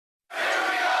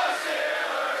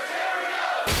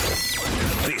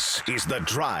This is The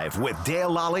Drive with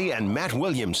Dale Lally and Matt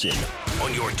Williamson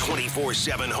on your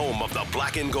 24/7 home of the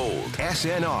black and gold.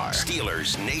 SNR,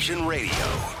 Steelers Nation Radio.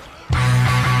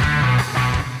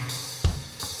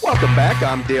 Welcome back.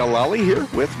 I'm Dale Lally here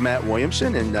with Matt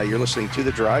Williamson, and you're listening to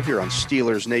The Drive here on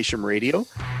Steelers Nation Radio.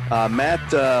 Matt,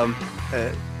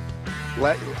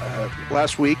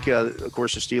 last week, of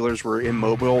course, the Steelers were in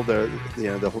Mobile. The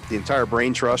entire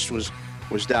Brain Trust was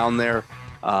down there.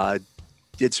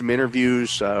 Did some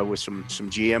interviews with some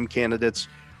GM candidates,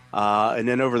 and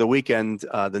then over the weekend,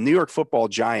 the New York Football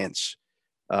Giants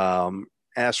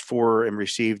asked for and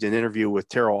received an interview with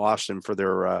Teryl Austin for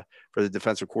the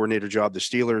defensive coordinator job. The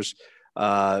Steelers,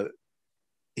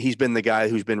 he's been the guy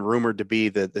who's been rumored to be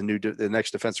the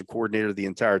next defensive coordinator the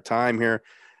entire time here,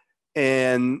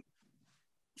 and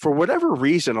for whatever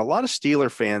reason, a lot of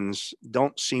Steeler fans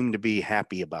don't seem to be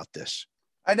happy about this.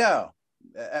 I know.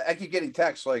 I keep getting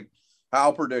texts like,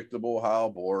 how predictable, how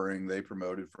boring, they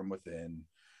promoted from within.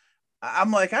 I'm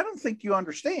like, I don't think you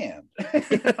understand.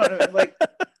 You know what I mean? Like,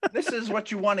 this is what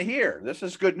you want to hear. This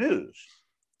is good news.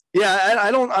 Yeah,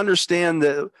 I don't understand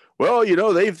that. Well,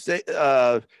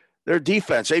 their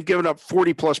defense, they've given up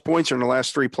 40-plus points in the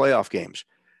last 3 playoff games.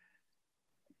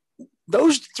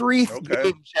 Those 3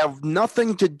 games have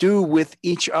nothing to do with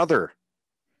each other.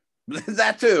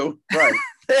 That too, right.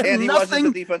 And he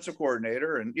wasn't the defensive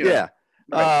coordinator. And yeah.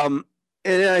 Right.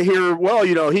 And I hear, well,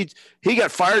 he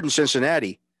got fired in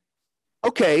Cincinnati.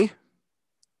 Okay.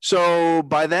 So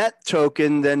by that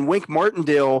token, then Wink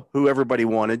Martindale, who everybody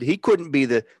wanted, he couldn't be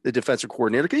the defensive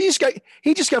coordinator because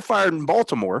he just got fired in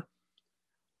Baltimore.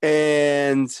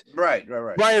 And right.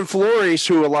 Brian Flores,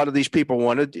 who a lot of these people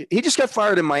wanted, he just got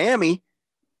fired in Miami.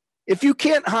 If you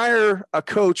can't hire a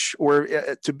coach or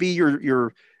to be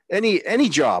your any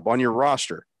job on your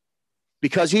roster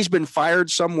because he's been fired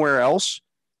somewhere else,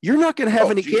 you're not going to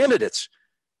have any candidates.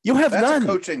 You'll have That's none. A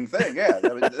coaching thing, yeah. I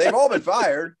mean, they've all been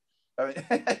fired. I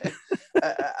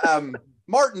mean,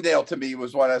 Martindale to me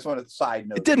was what I just wanted to side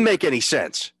note. It didn't make any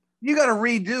sense. You got to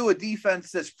redo a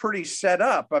defense that's pretty set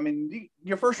up. I mean,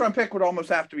 your first round pick would almost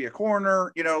have to be a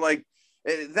corner.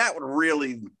 That would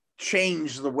really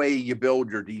change the way you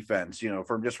build your defense.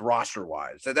 From just roster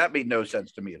wise. So that made no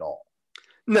sense to me at all.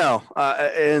 No,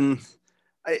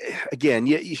 again,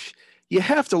 you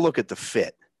have to look at the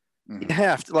fit. Mm-hmm. You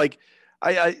have to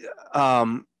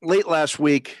late last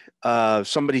week,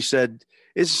 somebody said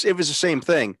it was the same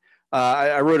thing.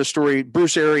 I wrote a story.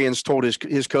 Bruce Arians told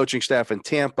his coaching staff in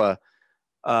Tampa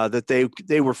that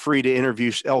they were free to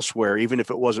interview elsewhere, even if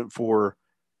it wasn't for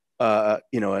an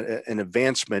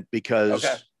advancement because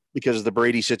of the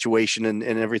Brady situation and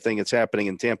everything that's happening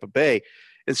in Tampa Bay.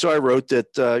 And so I wrote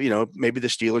that maybe the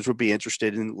Steelers would be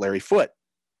interested in Larry Foote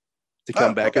to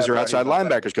come back as their outside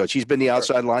linebackers coach. He's been the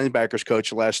outside linebackers coach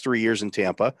the last 3 years in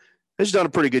Tampa. Has done a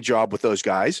pretty good job with those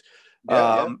guys.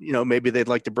 Maybe they'd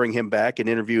like to bring him back and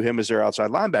interview him as their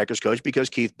outside linebackers coach because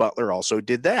Keith Butler also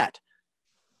did that.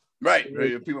 Right.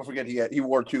 People forget he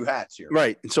wore 2 hats here.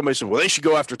 Right. And somebody said, well, they should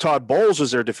go after Todd Bowles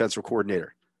as their defensive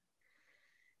coordinator.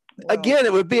 Well, again,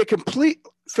 it would be a complete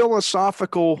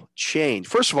philosophical change.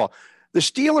 First of all, the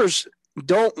Steelers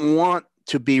don't want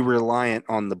to be reliant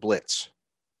on the blitz.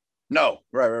 No.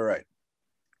 Right.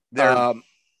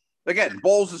 Again,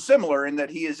 Bowles is similar in that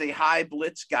he is a high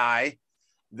blitz guy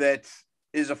that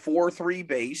is a 4-3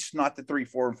 base. Not that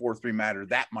 3-4 and 4-3 matter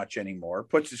that much anymore.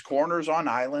 Puts his corners on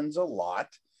islands a lot.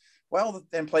 Well,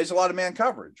 and plays a lot of man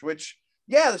coverage, which,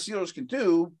 the Steelers can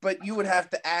do, but you would have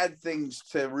to add things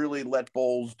to really let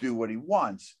Bowles do what he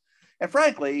wants. And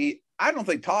frankly, I don't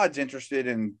think Todd's interested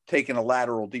in taking a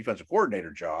lateral defensive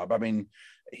coordinator job. I mean,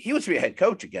 he wants to be a head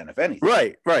coach again, if anything.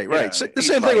 Right. So the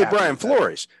same thing with Brian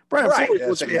Flores. Brian Flores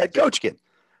wants to be a head coach again.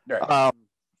 Right.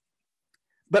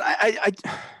 But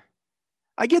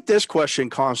I get this question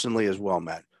constantly as well,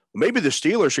 Matt. Maybe the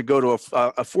Steelers should go to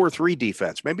a 4-3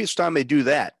 defense. Maybe it's time they do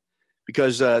that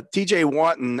because T.J.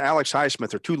 Watt and Alex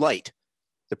Highsmith are too light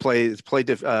to play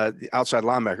the outside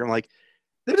linebacker. I'm like,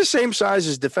 they're the same size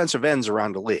as defensive ends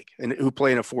around the league and who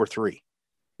play in a 4-3.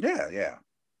 Yeah.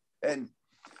 And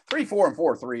 3-4 and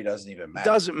 4-3 doesn't even matter.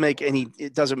 It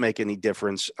doesn't make any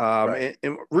difference. Right.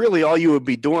 And really all you would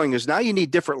be doing is now you need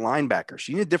different linebackers.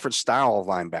 You need a different style of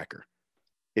linebacker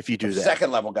if you do that.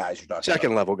 Second level guys you're talking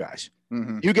Second about. level guys.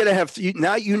 Mm-hmm. You got to have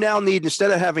you now need, instead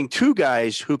of having 2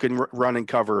 guys who can run and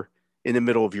cover in the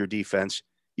middle of your defense,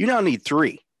 you now need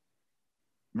 3.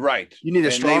 Right. You need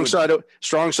a strong side,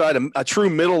 a true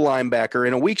middle linebacker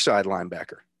and a weak side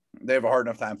linebacker. They have a hard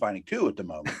enough time finding 2 at the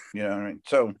moment. You know what I mean?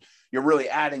 So you're really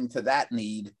adding to that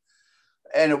need.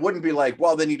 And it wouldn't be like,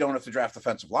 well, then you don't have to draft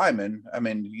defensive linemen. I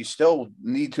mean, you still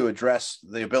need to address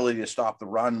the ability to stop the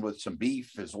run with some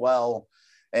beef as well.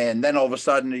 And then all of a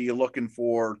sudden you're looking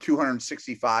for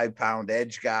 265-pound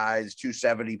edge guys,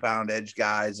 270-pound edge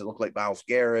guys that look like Myles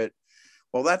Garrett.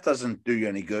 Well, that doesn't do you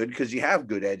any good because you have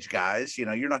good edge guys. You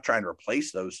know, you're not trying to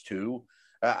replace those two.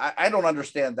 I don't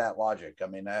understand that logic. I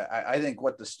mean, I think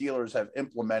what the Steelers have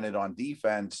implemented on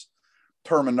defense,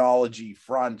 terminology,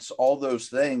 fronts, all those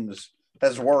things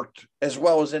has worked as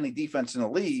well as any defense in the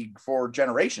league for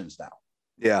generations now.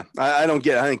 Yeah, I don't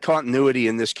get it. I think continuity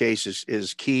in this case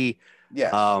is key. Yeah.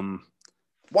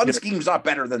 One scheme's not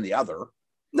better than the other.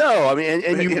 No, I mean,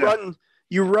 and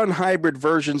you run hybrid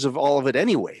versions of all of it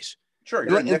anyways. Sure,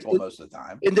 you're a nickel most of the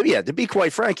time. And to be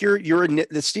quite frank, the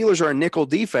Steelers are a nickel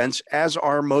defense, as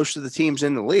are most of the teams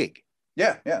in the league.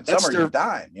 Yeah. Some are your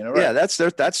dime, you know. Right? Yeah,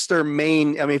 that's their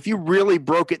main. I mean, if you really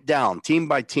broke it down team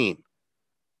by team,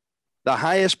 the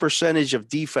highest percentage of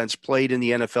defense played in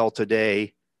the NFL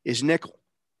today is nickel.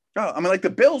 Oh, I mean, like the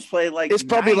Bills play like it's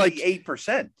probably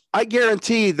 98%. I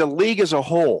guarantee the league as a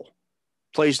whole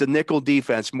plays the nickel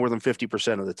defense more than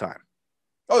 50% of the time.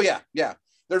 Oh yeah.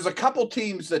 There's a couple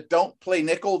teams that don't play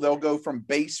nickel. They'll go from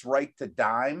base right to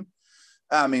dime.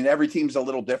 I mean, every team's a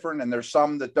little different, and there's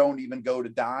some that don't even go to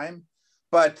dime.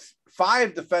 But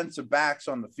 5 defensive backs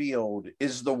on the field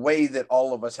is the way that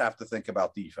all of us have to think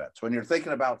about defense. When you're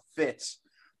thinking about fits,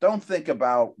 don't think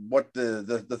about what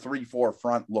the 3-4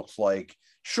 front looks like.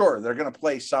 Sure, they're going to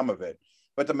play some of it,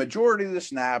 but the majority of the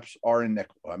snaps are in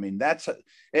nickel. I mean,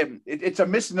 it's a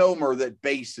misnomer that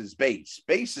base is base.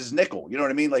 Base is nickel. You know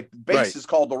what I mean? Like base is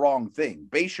called the wrong thing.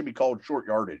 Base should be called short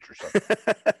yardage or something.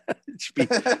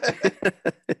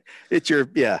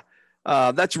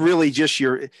 That's really just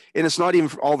and it's not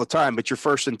even all the time, but your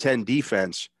 1st and 10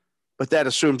 defense. But that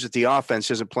assumes that the offense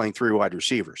isn't playing 3 wide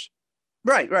receivers.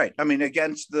 Right. I mean,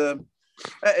 against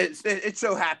it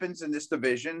so happens in this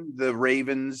division, the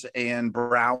Ravens and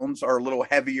Browns are a little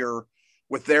heavier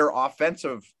with their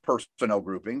offensive personnel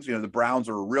groupings. You know, the Browns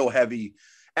are real heavy,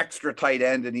 extra tight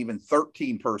end and even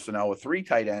 13 personnel with 3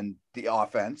 tight end the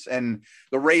offense. And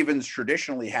the Ravens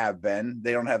traditionally have been.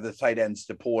 They don't have the tight ends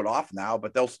to pull it off now,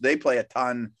 but they play a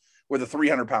ton with a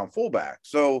 300-pound fullback.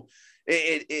 So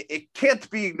it can't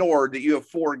be ignored that you have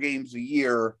 4 games a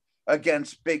year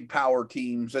against big power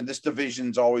teams, and this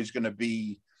division's always going to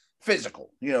be physical,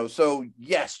 you know. So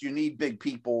yes, you need big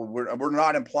people. We're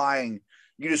not implying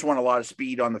you just want a lot of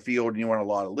speed on the field and you want a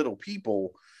lot of little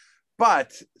people,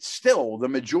 but still the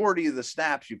majority of the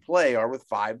snaps you play are with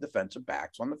 5 defensive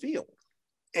backs on the field.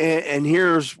 And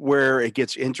here's where it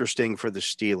gets interesting for the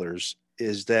Steelers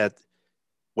is that,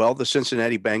 well, the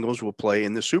Cincinnati Bengals will play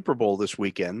in the Super Bowl this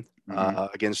weekend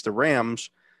against the Rams.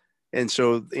 And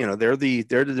so, you know, they're the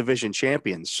division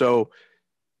champions. So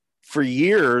for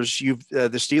years, the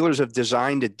Steelers have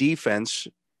designed a defense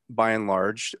by and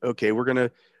large. Okay,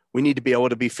 we need to be able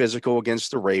to be physical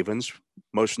against the Ravens,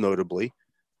 most notably,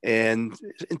 and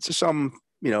to some,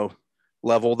 you know,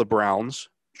 level, the Browns.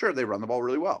 Sure, they run the ball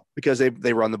really well because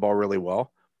they run the ball really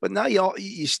well. But now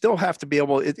you still have to be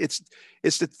able. It's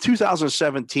the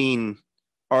 2017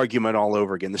 argument all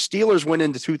over again. The Steelers went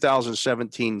into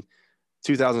 2017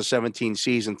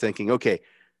 season thinking, okay,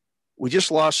 we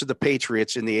just lost to the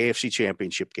Patriots in the AFC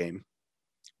Championship game.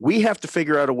 We have to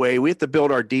figure out a way. We have to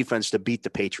build our defense to beat the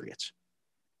Patriots.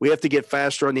 We have to get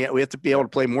faster we have to be able to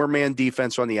play more man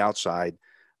defense on the outside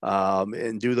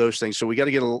and do those things. So we got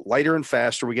to get lighter and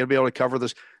faster. We got to be able to cover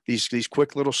these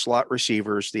quick little slot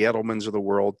receivers, the Edelmans of the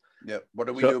world. Yeah. What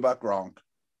do we do about Gronk?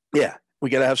 Yeah. We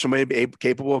got to have somebody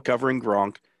capable of covering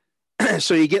Gronk.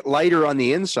 So you get lighter on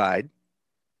the inside,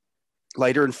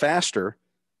 lighter and faster.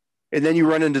 And then you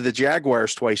run into the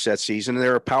Jaguars twice that season, and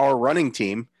they're a power running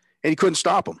team, and you couldn't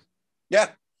stop them. Yeah.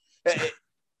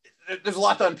 There's a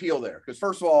lot to unpeel there. Because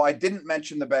first of all, I didn't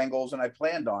mention the Bengals, and I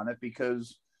planned on it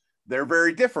because they're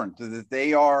very different.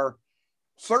 They are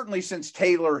certainly, since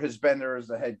Taylor has been there as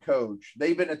the head coach,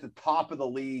 they've been at the top of the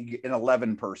league in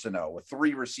 11 personnel with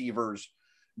 3 receivers,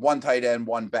 1 tight end,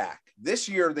 1 back. This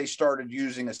year, they started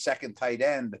using a second tight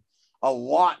end a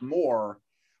lot more.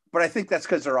 But I think that's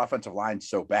because their offensive line's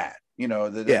so bad. You know,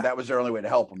 that was their only way to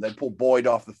help them. They'd pull Boyd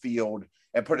off the field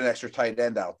and put an extra tight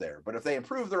end out there. But if they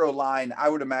improve their O-line, I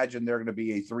would imagine they're going to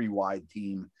be a 3-wide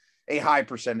team a high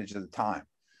percentage of the time.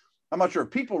 I'm not sure if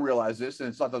people realize this,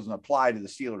 and it doesn't apply to the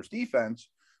Steelers defense,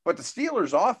 but the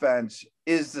Steelers offense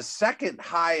is the second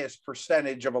highest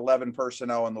percentage of 11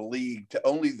 personnel in the league to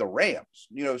only the Rams.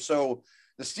 You know, so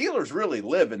the Steelers really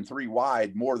live in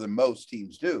 3-wide more than most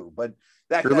teams do. But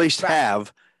that or at least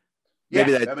have.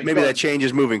 Maybe that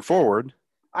changes moving forward.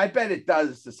 I bet it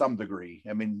does to some degree.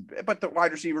 I mean, but the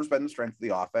wide receiver's been the strength of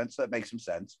the offense. That makes some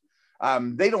sense.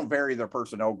 They don't vary their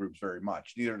personnel groups very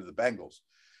much, neither do the Bengals.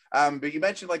 But you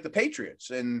mentioned like the Patriots,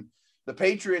 and the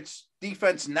Patriots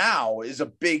defense now is a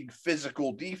big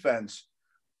physical defense,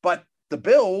 but the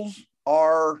Bills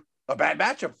are a bad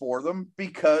matchup for them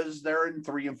because they're in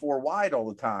 3 and 4 wide all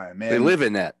the time. And they live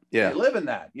in that. Yeah. They live in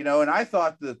that, you know, and I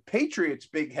thought the Patriots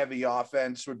big heavy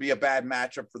offense would be a bad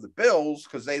matchup for the Bills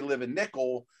because they live in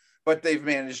nickel, but they've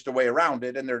managed a way around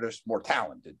it and they're just more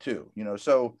talented too, you know.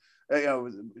 So, you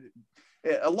know,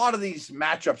 a lot of these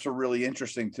matchups are really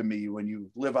interesting to me when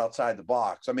you live outside the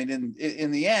box. I mean,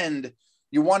 in the end,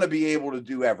 you want to be able to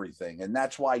do everything. And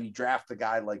that's why you draft a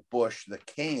guy like Bush that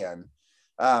can.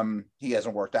 He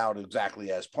hasn't worked out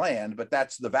exactly as planned, but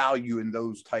that's the value in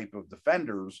those type of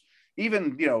defenders.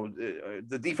 Even, you know,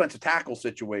 the defensive tackle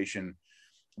situation,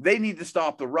 they need to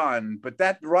stop the run, but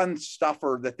that run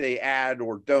stuffer that they add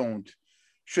or don't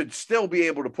should still be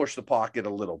able to push the pocket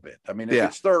a little bit. I mean, if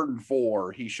it's 3rd and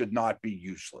 4, he should not be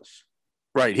useless.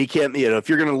 Right. He can't, you know, if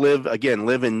you're going to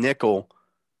live in nickel,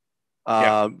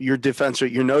 your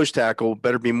defensive, your nose tackle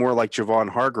better be more like Javon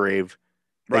Hargrave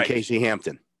than Casey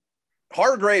Hampton.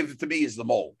 Hargrave to me is the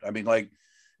mold. I mean, like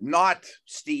not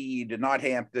Steed, not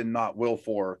Hampton, not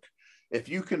Wilfork. If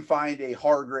you can find a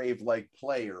Hargrave-like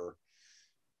player,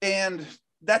 and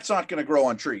that's not going to grow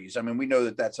on trees. I mean, we know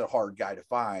that that's a hard guy to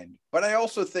find. But I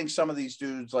also think some of these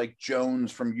dudes like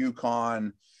Jones from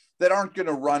UConn that aren't going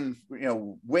to run, you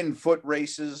know, win foot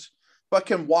races, but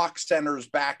can walk centers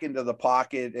back into the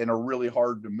pocket and are really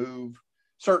hard to move,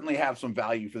 certainly have some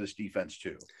value for this defense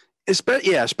too.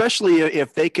 Especially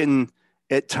if they can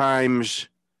at times,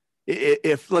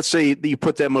 if let's say you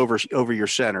put them over your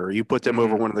center, or you put them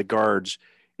over one of the guards,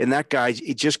 and that guy,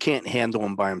 he just can't handle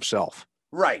him by himself.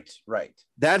 Right.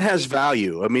 That has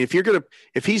value. I mean,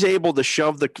 if he's able to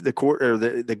shove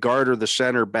the guard or the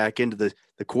center back into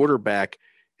the quarterback,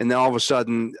 and then all of a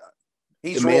sudden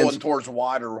he's rolling towards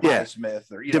Watt or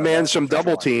Highsmith, or demands some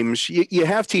double teams. You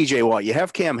have TJ Watt, you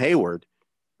have Cam Hayward.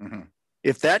 Mm-hmm.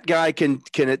 If that guy can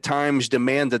at times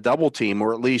demand a double team,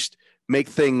 or at least make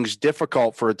things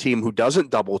difficult for a team who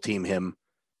doesn't double team him,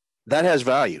 that has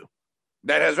value.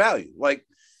 That has value. Like,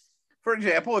 for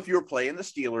example, if you were playing the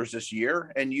Steelers this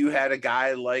year and you had a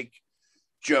guy like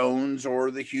Jones or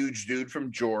the huge dude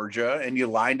from Georgia and you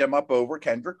lined him up over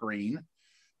Kendrick Green,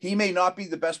 he may not be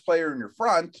the best player in your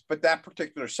front, but that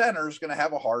particular center is going to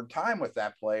have a hard time with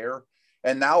that player.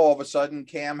 And now all of a sudden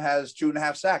Cam has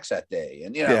 2.5 sacks that day.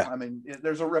 And, you know, I mean,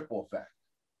 there's a ripple effect.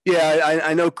 Yeah,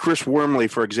 I know Chris Wormley,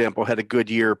 for example, had a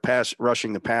good year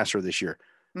rushing the passer this year.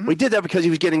 Mm-hmm. We did that because he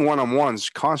was getting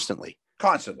one-on-ones constantly.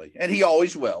 And he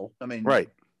always will. I mean,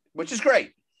 which is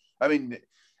great. I mean,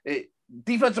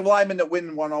 defensive linemen that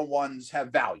win one-on-ones have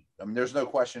value. I mean, there's no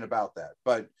question about that.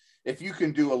 But if you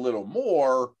can do a little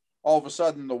more, all of a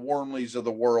sudden the Wormleys of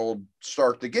the world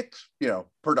start to get, you know,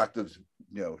 productive,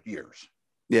 you know, years.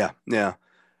 Yeah.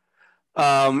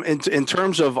 In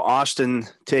terms of Austin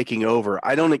taking over,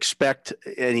 I don't expect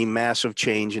any massive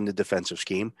change in the defensive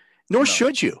scheme, nor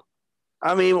should you.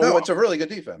 I mean, it's a really good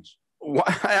defense.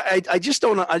 I just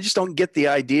don't get the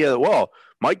idea that, well,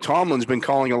 Mike Tomlin's been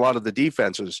calling a lot of the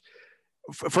defenses.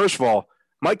 First of all,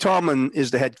 Mike Tomlin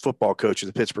is the head football coach of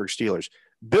the Pittsburgh Steelers.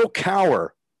 Bill Cowher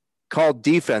called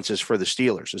defenses for the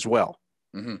Steelers as well.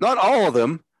 Mm-hmm. Not all of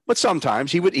them, but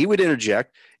sometimes he would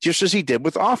interject, just as he did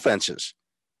with offenses.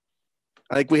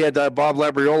 I think we had Bob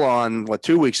Labriola on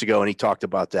 2 weeks ago, and he talked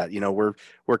about that. You know, where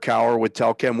Cowher would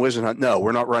tell Ken Whisenhunt, "No,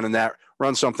 we're not running that.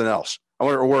 Run something else. I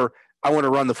want to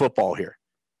run the football here."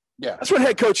 Yeah, that's what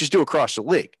head coaches do across the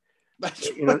league. That's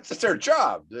their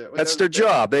job. That's their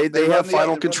job. They have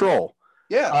final control.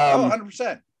 Yeah,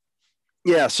 100%.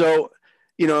 Yeah, so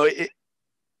you know it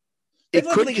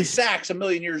could get sacks a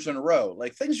million years in a row.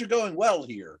 Like, things are going well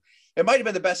here. It might have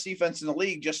been the best defense in the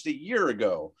league just a year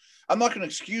ago. I'm not going to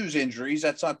excuse injuries.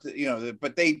 That's not,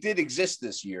 but they did exist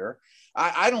this year.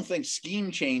 I don't think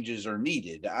scheme changes are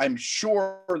needed. I'm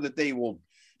sure that they will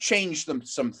change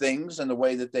some things in the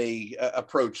way that they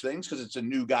approach things, because it's a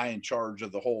new guy in charge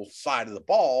of the whole side of the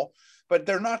ball, but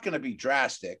they're not going to be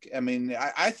drastic. I mean,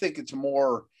 I think it's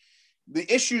more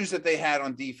the issues that they had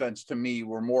on defense, to me,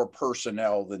 were more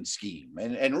personnel than scheme.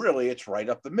 And really, it's right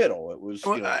up the middle. It was.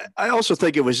 I also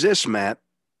think it was this, Matt.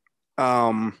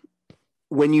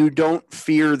 When you don't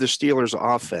fear the Steelers'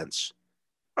 offense,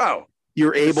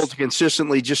 you're able to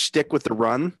consistently just stick with the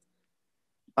run.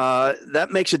 That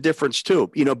makes a difference too.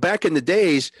 You know, back in the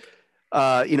days,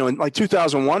 in like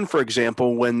 2001, for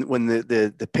example, when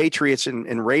the Patriots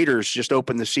and Raiders just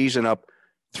opened the season up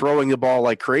throwing the ball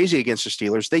like crazy against the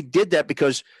Steelers, they did that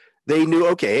because they knew,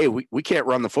 okay, hey, we can't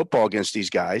run the football against these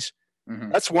guys.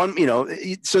 Mhm. That's one,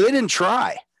 so they didn't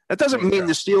try. That doesn't mean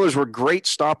the Steelers were great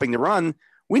stopping the run.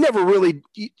 We never really,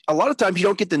 a lot of times you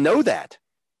don't get to know that.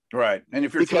 Right. And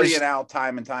if you're three and out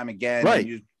time and time again, right. and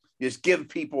you just give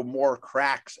people more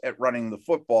cracks at running the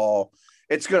football,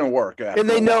 it's going to work. And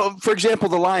they know, for example,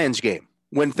 the Lions game,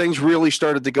 when things really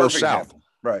started to go south. Example.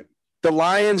 Right. The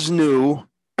Lions knew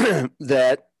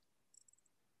that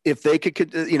if they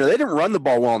could, they didn't run the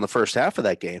ball well in the first half of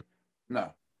that game.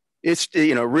 No. It's,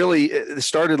 really it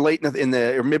started late in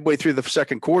the or midway through the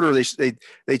second quarter.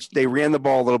 They ran the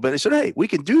ball a little bit. They said, hey, we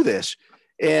can do this.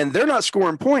 And they're not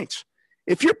scoring points.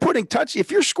 If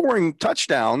you're scoring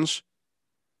touchdowns,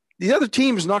 the other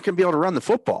team is not going to be able to run the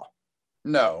football.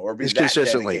 No, or be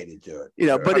consistently dedicated to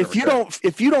it. But 100%.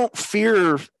 if you don't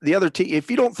fear the other team,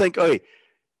 if you don't think, hey,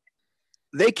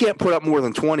 they can't put up more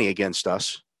than 20 against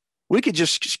us, we could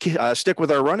just stick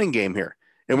with our running game here.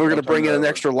 And we're going to bring in an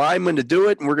extra lineman to do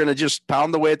it. And we're going to just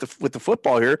pound away with the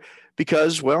football here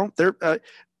because, well, they're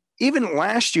even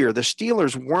last year, the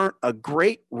Steelers weren't a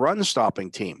great run stopping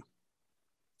team.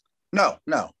 No,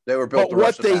 they were built. But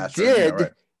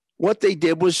what they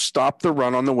did was stop the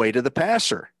run on the way to the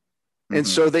passer. Mm-hmm. And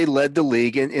so they led the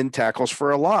league in tackles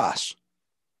for a loss.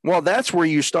 Well, that's where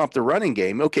you stop the running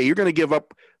game. Okay, you're going to give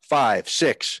up 5,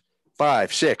 6,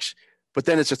 but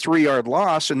then it's a 3-yard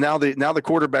loss. And now the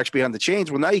quarterback's behind the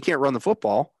chains. Well, now you can't run the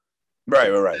football.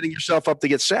 Right. Setting yourself up to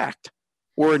get sacked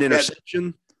or an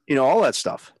interception, all that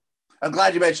stuff. I'm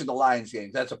glad you mentioned the Lions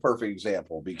game. That's a perfect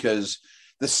example because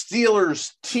the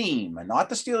Steelers team, and not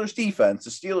the Steelers defense, the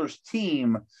Steelers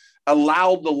team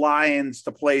allowed the Lions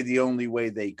to play the only way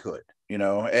they could,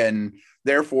 and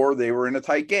therefore they were in a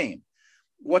tight game.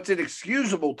 What's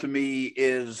inexcusable to me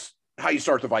is how you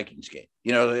start the Vikings game.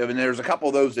 There's a couple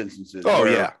of those instances. Oh,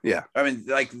 yeah. I mean,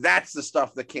 that's the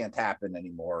stuff that can't happen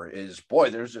anymore is, boy,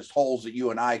 there's just holes that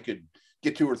you and I could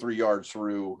get 2 or 3 yards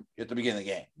through at the beginning of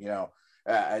the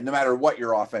game, no matter what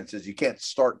your offense is, you can't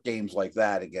start games like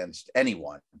that against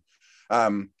anyone.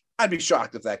 I'd be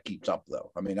shocked if that keeps up,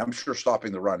 though. I mean, I'm sure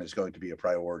stopping the run is going to be a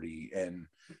priority. And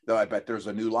though I bet there's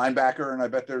a new linebacker and I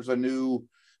bet there's a new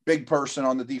big person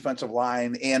on the defensive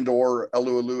line and or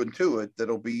Alu and Tuitt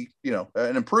that'll be,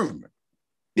 an improvement.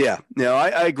 Yeah, no,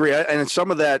 I agree. And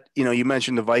some of that, you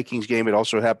mentioned the Vikings game. It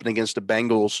also happened against the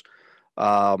Bengals,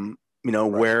 right.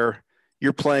 Where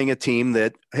you're playing a team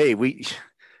that, hey,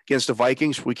 against the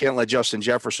Vikings, we can't let Justin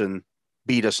Jefferson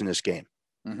beat us in this game.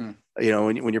 Mm-hmm.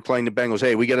 When you're playing the Bengals,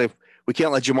 hey, we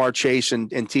can't let Jamar Chase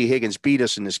and T. Higgins beat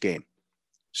us in this game.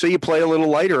 So you play a little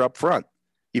lighter up front.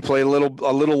 You play a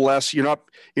little less. You're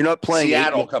not playing.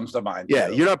 Seattle comes to mind. Yeah,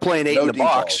 you're not playing 8 in the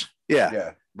box.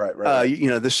 Yeah. Right.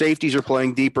 The safeties are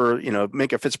playing deeper.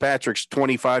 Minka Fitzpatrick's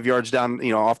 25 yards down,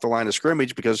 off the line of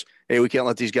scrimmage because, hey, we can't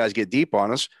let these guys get deep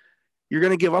on us. You're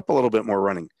going to give up a little bit more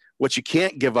running. What you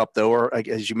can't give up, though, or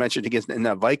as you mentioned in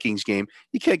that Vikings game,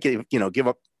 you can't give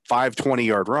up 5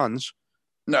 20-yard runs.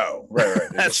 No, right.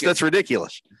 That's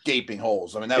ridiculous. Gaping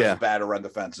holes. I mean, that was as bad a run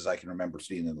defense as I can remember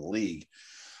seeing in the league.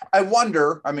 I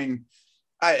wonder. I mean,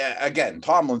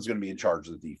 Tomlin's going to be in charge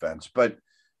of the defense, but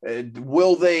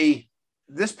will they?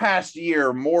 This past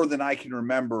year, more than I can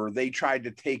remember, they tried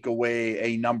to take away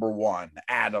a number one,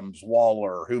 Adams,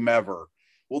 Waller, whomever.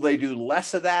 Will they do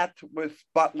less of that with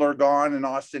Butler gone and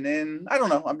Austin in? I don't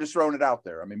know. I'm just throwing it out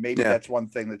there. I mean, maybe that's one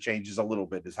thing that changes a little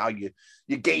bit is how you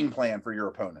game plan for your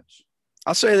opponents.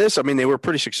 I'll say this. I mean, they were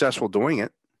pretty successful doing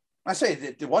it. I say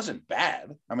it wasn't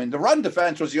bad. I mean, the run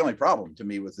defense was the only problem to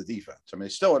me with the defense. I mean, they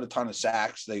still had a ton of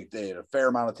sacks. They had a fair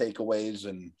amount of takeaways,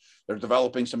 and they're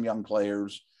developing some young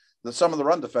players. Some of the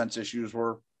run defense issues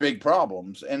were big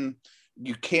problems, and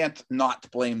you can't not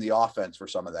blame the offense for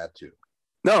some of that too.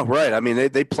 No, right. I mean,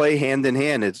 they play hand in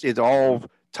hand. It all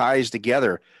ties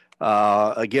together.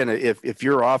 Again, if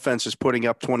your offense is putting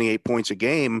up 28 points a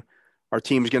game, our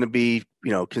team's going to be,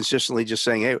 consistently just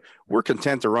saying, hey, we're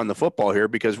content to run the football here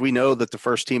because we know that the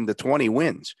first team to 20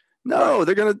 wins. No, right.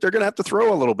 They're going to have to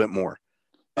throw a little bit more.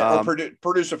 Or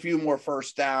produce a few more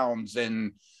first downs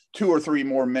and 2 or 3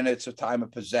 more minutes of time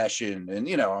of possession. And,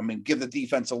 give the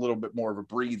defense a little bit more of a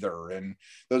breather. And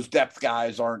those depth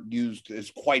guys aren't used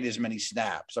as quite as many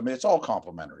snaps. I mean, it's all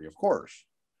complimentary, of course.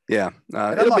 Yeah.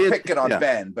 I'm not picking on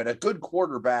Ben, but a good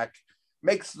quarterback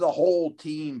makes the whole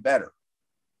team better.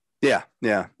 Yeah.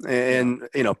 Yeah. And,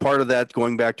 part of that,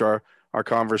 going back to our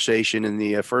conversation in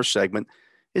the first segment,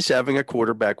 is having a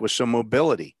quarterback with some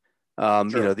mobility.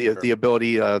 The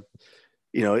ability,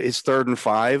 it's 3rd and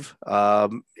 5.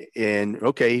 And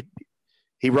okay,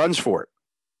 he runs for it.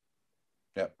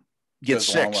 Yep. Gets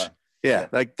 6. Yeah.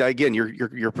 Like again,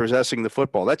 you're possessing the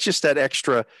football. That's just that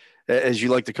extra as you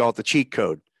like to call it, the cheat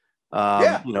code.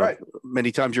 Right.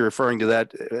 Many times you're referring to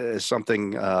that as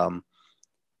something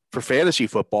for fantasy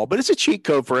football, but it's a cheat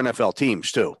code for NFL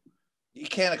teams too. You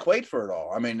can't equate for it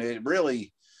all. I mean, it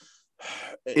really.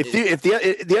 If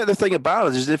the other thing about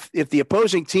it is if the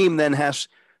opposing team then has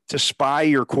to spy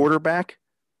your quarterback,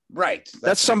 right,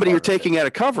 that's somebody you're taking out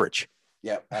of coverage.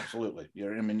 Yeah, absolutely. You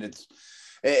know what I mean?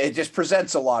 It just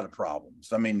presents a lot of problems.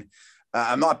 I mean,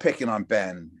 I'm not picking on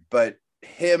Ben, but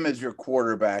him as your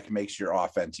quarterback makes your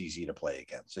offense easy to play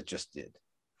against. It just did.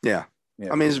 Yeah.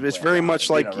 I mean, it's very much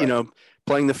like,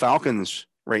 playing the Falcons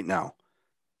right now.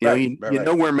 You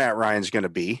know where Matt Ryan's going to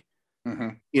be.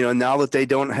 Mm-hmm. Now that they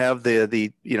don't have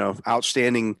the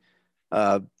outstanding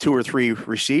 2 or 3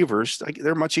 receivers,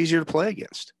 they're much easier to play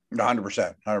against.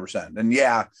 100%.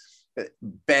 And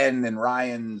Ben and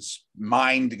Ryan's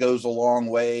mind goes a long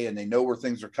way, and they know where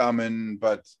things are coming,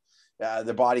 but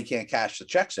the body can't cash the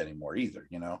checks anymore either,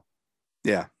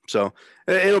 Yeah. So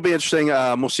it'll be interesting.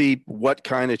 We'll see what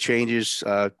kind of changes,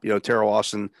 Teryl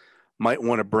Austin might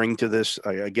want to bring to this.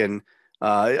 Again,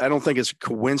 I don't think it's a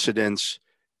coincidence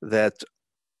that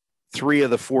 3 of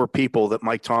the 4 people that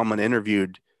Mike Tomlin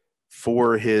interviewed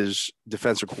for his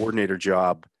defensive coordinator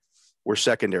job were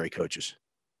secondary coaches.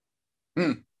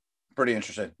 Pretty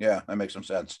interesting. Yeah, that makes some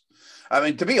sense. I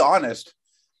mean, to be honest,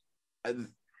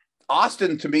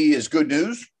 Austin to me is good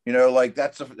news.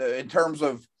 That's in terms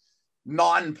of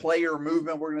non-player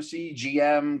movement, we're going to see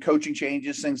GM coaching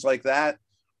changes, things like that.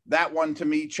 That one to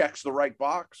me checks the right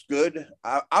box. Good.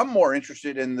 I'm more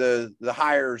interested in the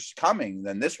hires coming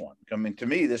than this one. I mean, to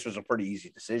me, this was a pretty easy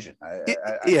decision.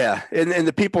 And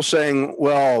the people saying,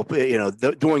 well,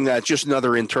 doing that, just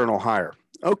another internal hire.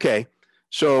 Okay.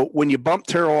 So when you bump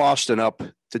Teryl Austin up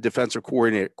to defensive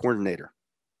coordinator,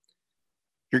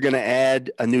 you're going to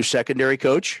add a new secondary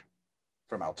coach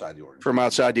from outside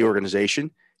the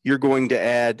organization. You're going to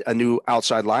add a new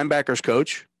outside linebackers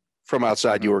coach from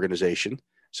outside the organization.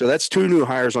 So that's 2 new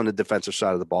hires on the defensive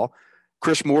side of the ball.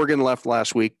 Chris Morgan left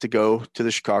last week to go to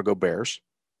the Chicago Bears.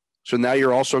 So now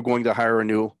you're also going to hire a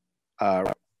new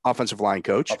offensive line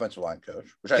coach. Which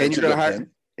I think is a good thing.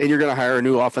 And you're going to hire a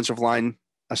new offensive line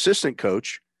assistant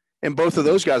coach. And both of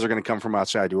those guys are going to come from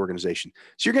outside the organization.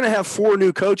 So you're going to have 4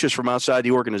 new coaches from outside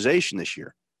the organization this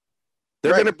year.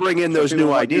 They're going to bring in those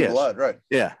new ideas. Right.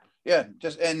 Yeah. Yeah.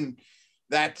 And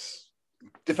that's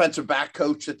defensive back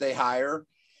coach that they hire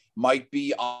might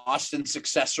be Austin's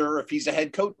successor if he's a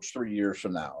head coach 3 years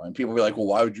from now. And people will be like, well,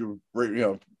 why would you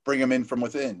bring him in from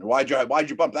within? Why'd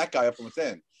you bump that guy up from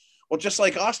within? Well, just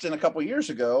like Austin a couple of years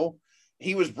ago,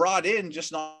 he was brought in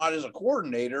just not as a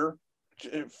coordinator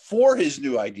for his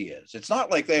new ideas. It's not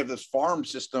like they have this farm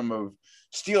system of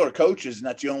Steeler coaches and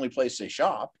that's the only place they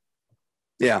shop.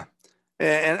 Yeah.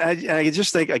 And I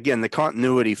just think, again, the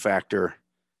continuity factor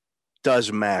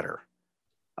does matter.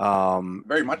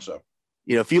 Very much so.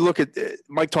 If you look at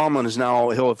Mike Tomlin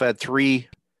he'll have had 3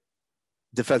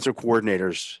 defensive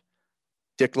coordinators,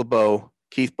 Dick LeBeau,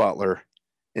 Keith Butler,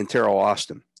 and Teryl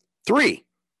Austin. 3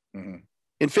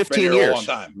 in 15 years. A long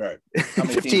time, right? In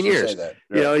 15 years.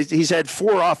 Right. He's had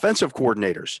 4 offensive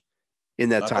coordinators in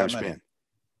that time span.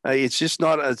 It's just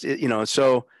not,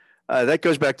 so that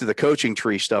goes back to the coaching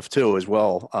tree stuff too, as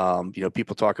well.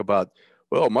 People talk about,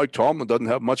 well, Mike Tomlin doesn't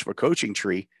have much of a coaching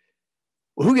tree.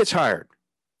 Well, who gets hired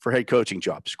for head coaching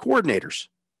jobs? Coordinators.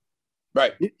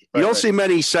 Right. You don't see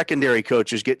many secondary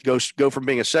coaches go from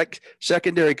being a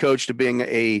secondary coach to being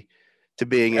a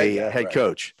head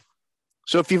coach.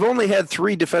 So if you've only had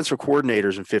 3 defensive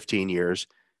coordinators in 15 years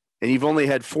and you've only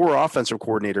had 4 offensive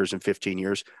coordinators in 15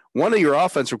 years, one of your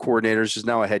offensive coordinators is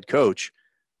now a head coach.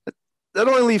 That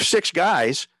only leaves 6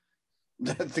 guys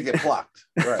to get plucked.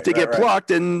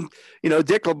 Plucked. And,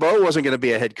 Dick LeBeau wasn't going to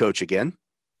be a head coach again.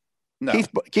 No.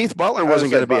 Keith Butler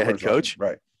wasn't going to be a head coach.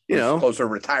 Right. Closer to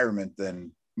retirement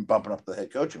than bumping up the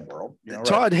head coaching world.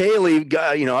 Todd Haley,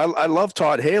 I love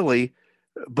Todd Haley,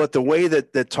 but the way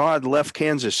that Todd left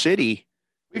Kansas City.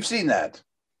 We've seen that.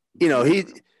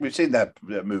 We've seen that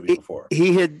movie before.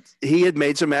 He had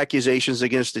made some accusations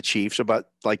against the Chiefs about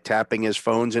like tapping his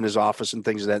phones in his office and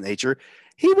things of that nature.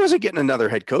 He wasn't getting another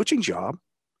head coaching job.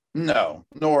 No,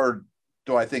 nor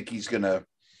do I think he's going to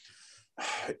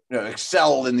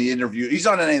excel in the interview. He's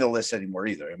not on any of the lists anymore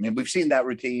either. I mean, we've seen that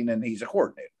routine, and he's a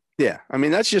coordinator. Yeah, I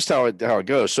mean that's just how it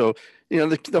goes. So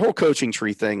the whole coaching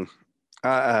tree thing.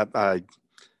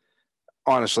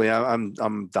 Honestly,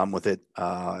 I'm done with it.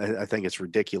 I think it's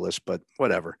ridiculous, but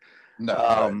whatever.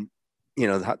 No,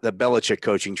 the Belichick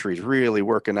coaching tree is really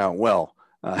working out well.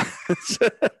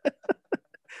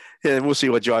 And we'll see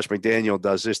what Josh McDaniel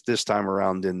does this time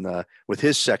around with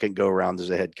his second go around as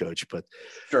a head coach. But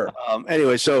sure.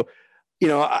 Anyway, so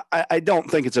I don't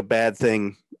think it's a bad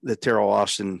thing that Terrell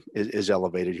Austin is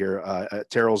elevated here.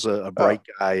 Terrell's a bright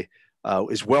guy,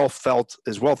 is well thought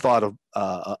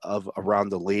of around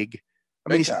the league.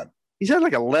 I mean, he's had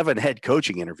like 11 head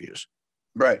coaching interviews.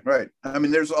 Right. I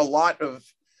mean, there's a lot of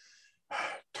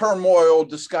turmoil,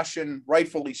 discussion,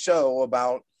 rightfully so,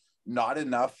 about not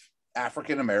enough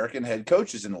African-American head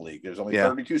coaches in the league. There's only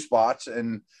 32 spots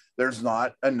and there's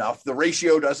not enough. The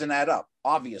ratio doesn't add up,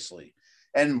 obviously.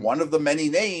 And one of the many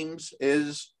names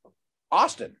is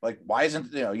Austin. Like, why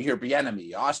isn't, you hear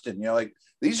Bieniemy, Austin, like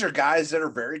these are guys that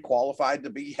are very qualified to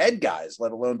be head guys,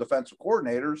 let alone defensive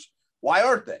coordinators. Why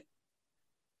aren't they?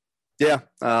 Yeah.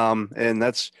 And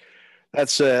that's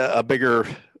a bigger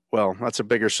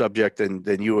subject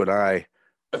than you and I.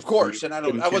 Of course. And I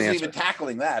wasn't even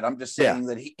tackling that. I'm just saying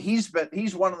that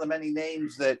he's one of the many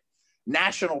names that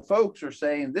national folks are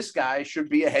saying this guy should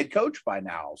be a head coach by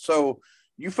now. So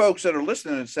you folks that are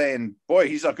listening and saying, boy,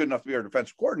 he's not good enough to be our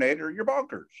defensive coordinator, you're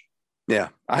bonkers. Yeah,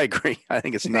 I agree. I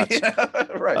think it's nuts.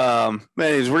 Right.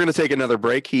 Anyways, we're going to take another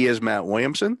break. He is Matt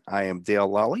Williamson. I am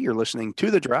Dale Lally. You're listening to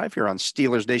The Drive here on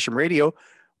Steelers Nation Radio.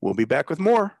 We'll be back with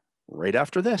more right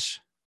after this.